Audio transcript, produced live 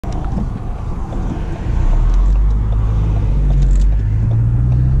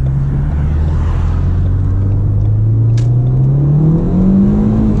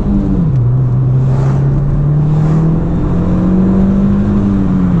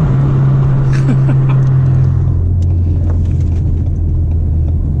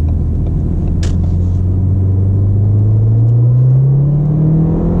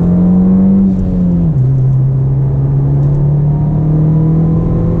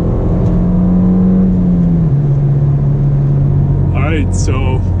Alright,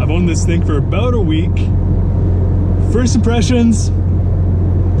 so I've owned this thing for about a week. First impressions,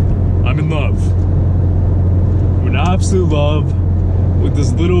 I'm in love. I'm in absolute love with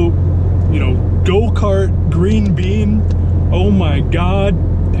this little, you know, go-kart green bean. Oh my god.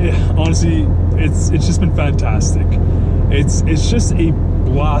 Honestly, it's just been fantastic. It's just a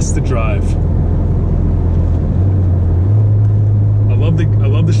blast to drive. I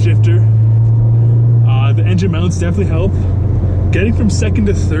love the shifter. The engine mounts definitely help. Getting from second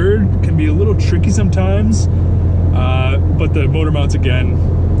to third can be a little tricky sometimes, but the motor mounts again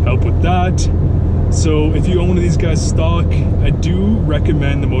help with that. So if you own one of these guys stock, I do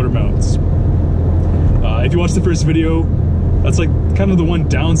recommend the motor mounts. If you watched the first video, that's like kind of the one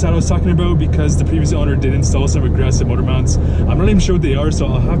downside I was talking about, because the previous owner did install some aggressive motor mounts. I'm not even sure what they are, so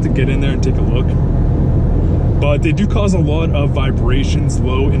I'll have to get in there and take a look. But they do cause a lot of vibrations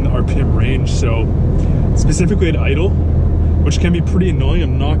low in the RPM range, so specifically at idle, which can be pretty annoying,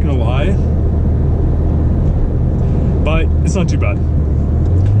 I'm not gonna lie. But it's not too bad.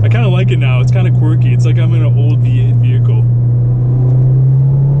 I kind of like it now, it's kind of quirky. It's like I'm in an old V8 vehicle.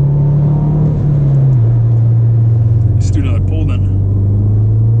 Let's do another pull then.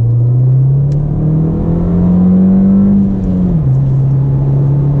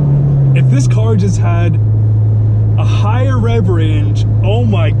 If this car just had a higher rev range, oh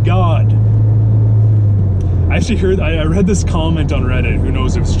my god. I actually I read this comment on Reddit, who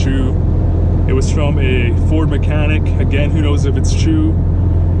knows if it's true. It was from a Ford mechanic, again, who knows if it's true.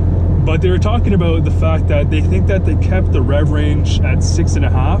 But they were talking about the fact that they think that they kept the rev range at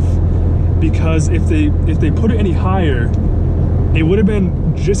 6.5 because if they put it any higher, it would have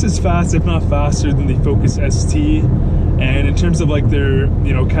been just as fast, if not faster, than the Focus ST. And in terms of like their,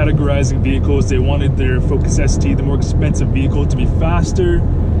 you know, categorizing vehicles, they wanted their Focus ST, the more expensive vehicle, to be faster.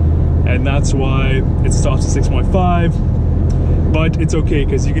 And that's why it stops at 6.5. But it's okay,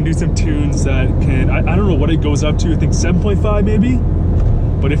 because you can do some tunes that can, I don't know what it goes up to, I think 7.5 maybe?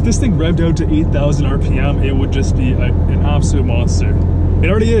 But if this thing revved out to 8,000 RPM, it would just be an absolute monster. It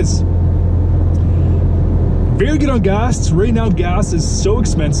already is. Very good on gas. Right now gas is so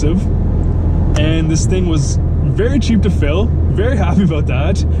expensive, and this thing was very cheap to fill. Very happy about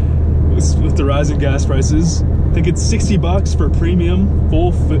that with the rising gas prices. I think it's 60 bucks for premium,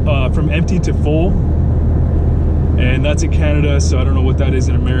 full, from empty to full. And that's in Canada, so I don't know what that is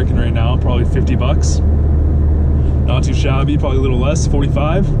in American right now, probably 50 bucks. Not too shabby, probably a little less,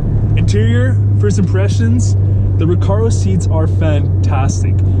 45. Interior, first impressions, the Recaro seats are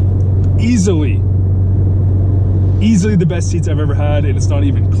fantastic. Easily the best seats I've ever had, and it's not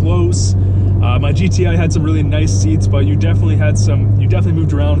even close. My GTI had some really nice seats, but you definitely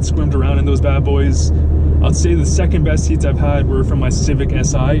moved around and squirmed around in those bad boys. I'd say the second best seats I've had were from my Civic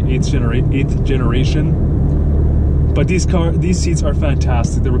Si, 8th generation. But these seats are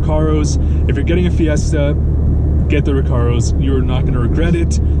fantastic. The Recaros, if you're getting a Fiesta, get the Recaros. You're not going to regret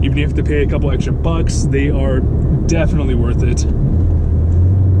it. Even if you have to pay a couple extra bucks, they are definitely worth it.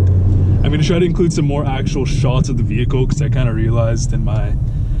 I'm going to try to include some more actual shots of the vehicle, because I kind of realized in my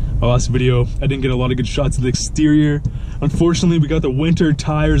last video I didn't get a lot of good shots of the exterior. Unfortunately, we got the winter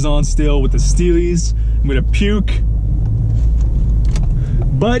tires on still with the Steelies. I'm going to puke.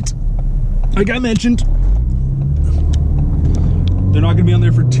 But, like I mentioned, they're not going to be on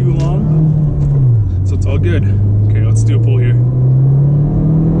there for too long, so it's all good. Okay, let's do a pull here.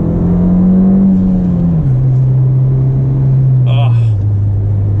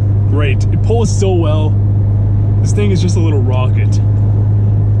 Great, it pulls so well. This thing is just a little rocket.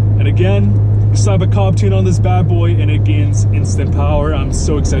 And again, you still have a cob tune on this bad boy, and it gains instant power. I'm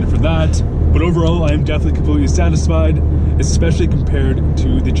so excited for that. But overall, I am definitely completely satisfied, especially compared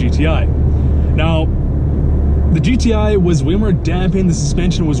to the GTI. Now, the GTI was way more damping, the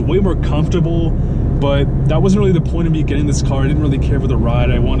suspension was way more comfortable, but that wasn't really the point of me getting this car. I didn't really care for the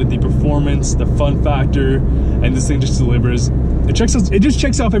ride. I wanted the performance, the fun factor, and this thing just delivers. It just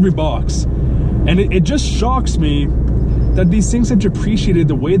checks off every box. And it just shocks me that these things have depreciated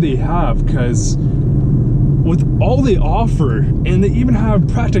the way they have, because with all they offer, and they even have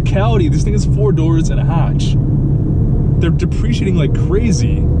practicality, this thing has 4 doors and a hatch. They're depreciating like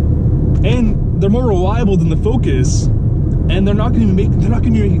crazy, and they're more reliable than the Focus, and they're not going to be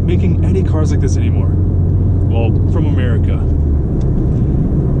making any cars like this anymore. Well, from America.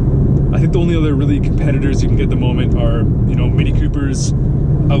 I think the only other really competitors you can get at the moment are, you know, Mini Coopers.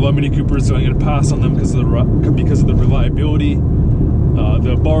 I love Mini Coopers, so I'm going to pass on them because of the reliability,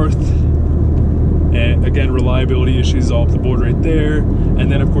 the Barth, and again, reliability issues all up the board right there, and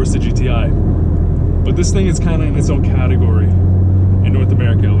then of course the GTI. But this thing is kind of in its own category, in North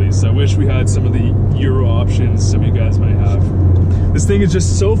America at least. nice. I wish we had some of the Euro options some of you guys might have. This thing is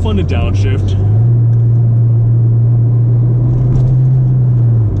just so fun to downshift.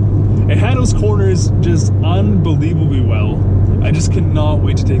 It handles corners just unbelievably well. I just cannot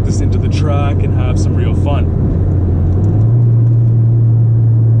wait to take this into the track and have some real fun.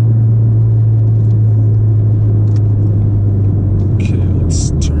 Okay,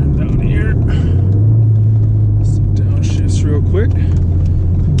 let's turn down here. Some downshifts real quick.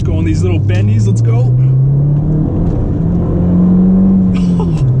 Go on these little bendies, let's go.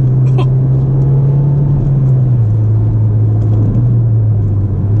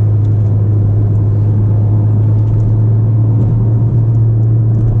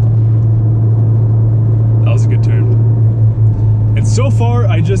 So far,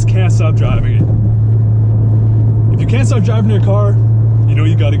 I just can't stop driving it. If you can't stop driving your car, you know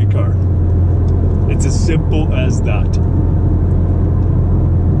you got a good car. It's as simple as that.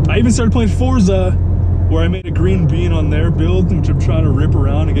 I even started playing Forza, where I made a green bean on their build, which I'm trying to rip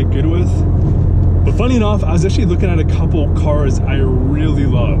around and get good with. But funny enough, I was actually looking at a couple cars I really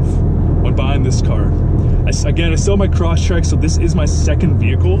love when buying this car. I still have my Crosstrek, so this is my second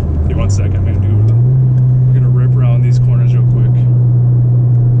vehicle. Hey, 1 second, I'm gonna rip around these corners real quick.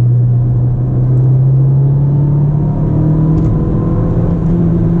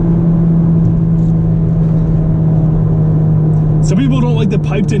 Some people don't like the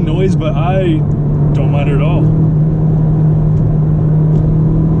piped in noise, but I don't mind it at all.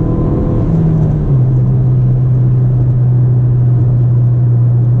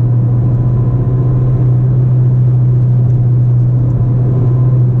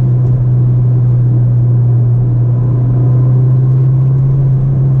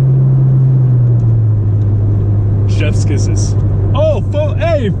 Chef's kisses. Oh,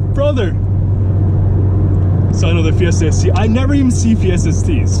 hey, brother. So I know the Fiesta ST. I never even see Fiesta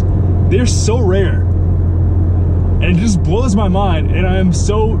STs. They're so rare. And it just blows my mind. And I am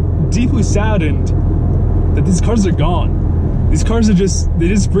so deeply saddened that these cars are gone. These cars are they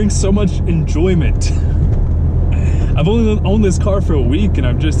just bring so much enjoyment. I've only owned this car for a week and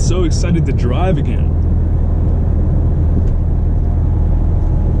I'm just so excited to drive again.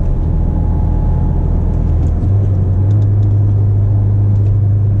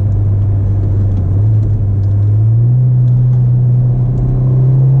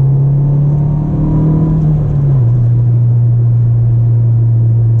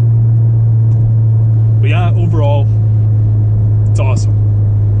 Overall, it's awesome.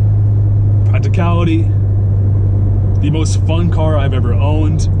 Practicality, the most fun car I've ever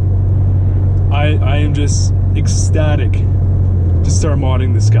owned. I am just ecstatic to start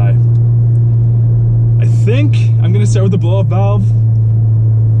modding this guy. I think I'm gonna start with the blow-up valve.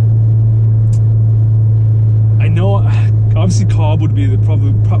 I know, obviously cob would be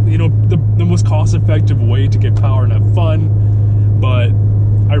probably you know, the most cost-effective way to get power and have fun, but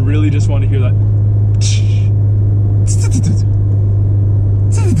I really just want to hear that.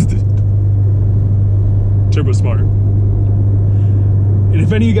 Turbo smart. And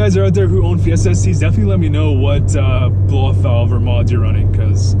if any of you guys are out there who own Fiesta STs, definitely let me know what blow-off valve or mods you're running,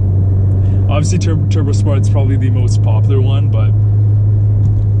 because obviously Turbo Smart's probably the most popular one, but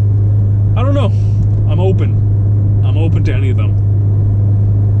I don't know. I'm open to any of them.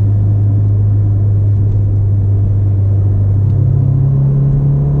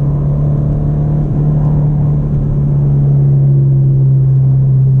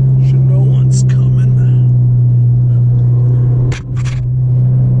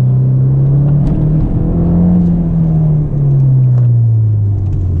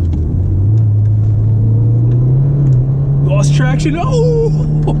 Traction. Oh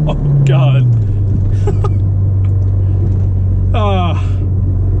God.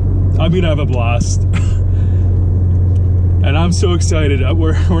 I'm gonna have a blast. And I'm so excited.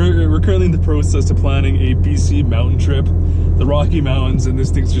 We're currently in the process of planning a BC mountain trip, the Rocky Mountains, and this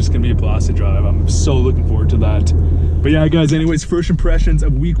thing's just gonna be a blast to drive. I'm so looking forward to that. But yeah, guys, anyways, first impressions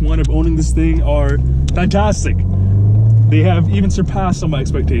of week 1 of owning this thing are fantastic. They have even surpassed some of my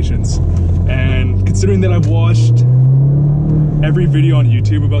expectations. And considering that I've watched every video on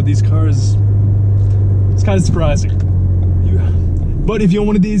YouTube about these cars, it's kind of surprising. But if you're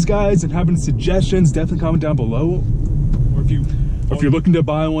one of these guys and have any suggestions, definitely comment down below. Or if you're looking to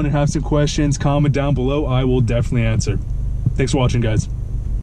buy one and have some questions, comment down below. I will definitely answer. Thanks for watching, guys.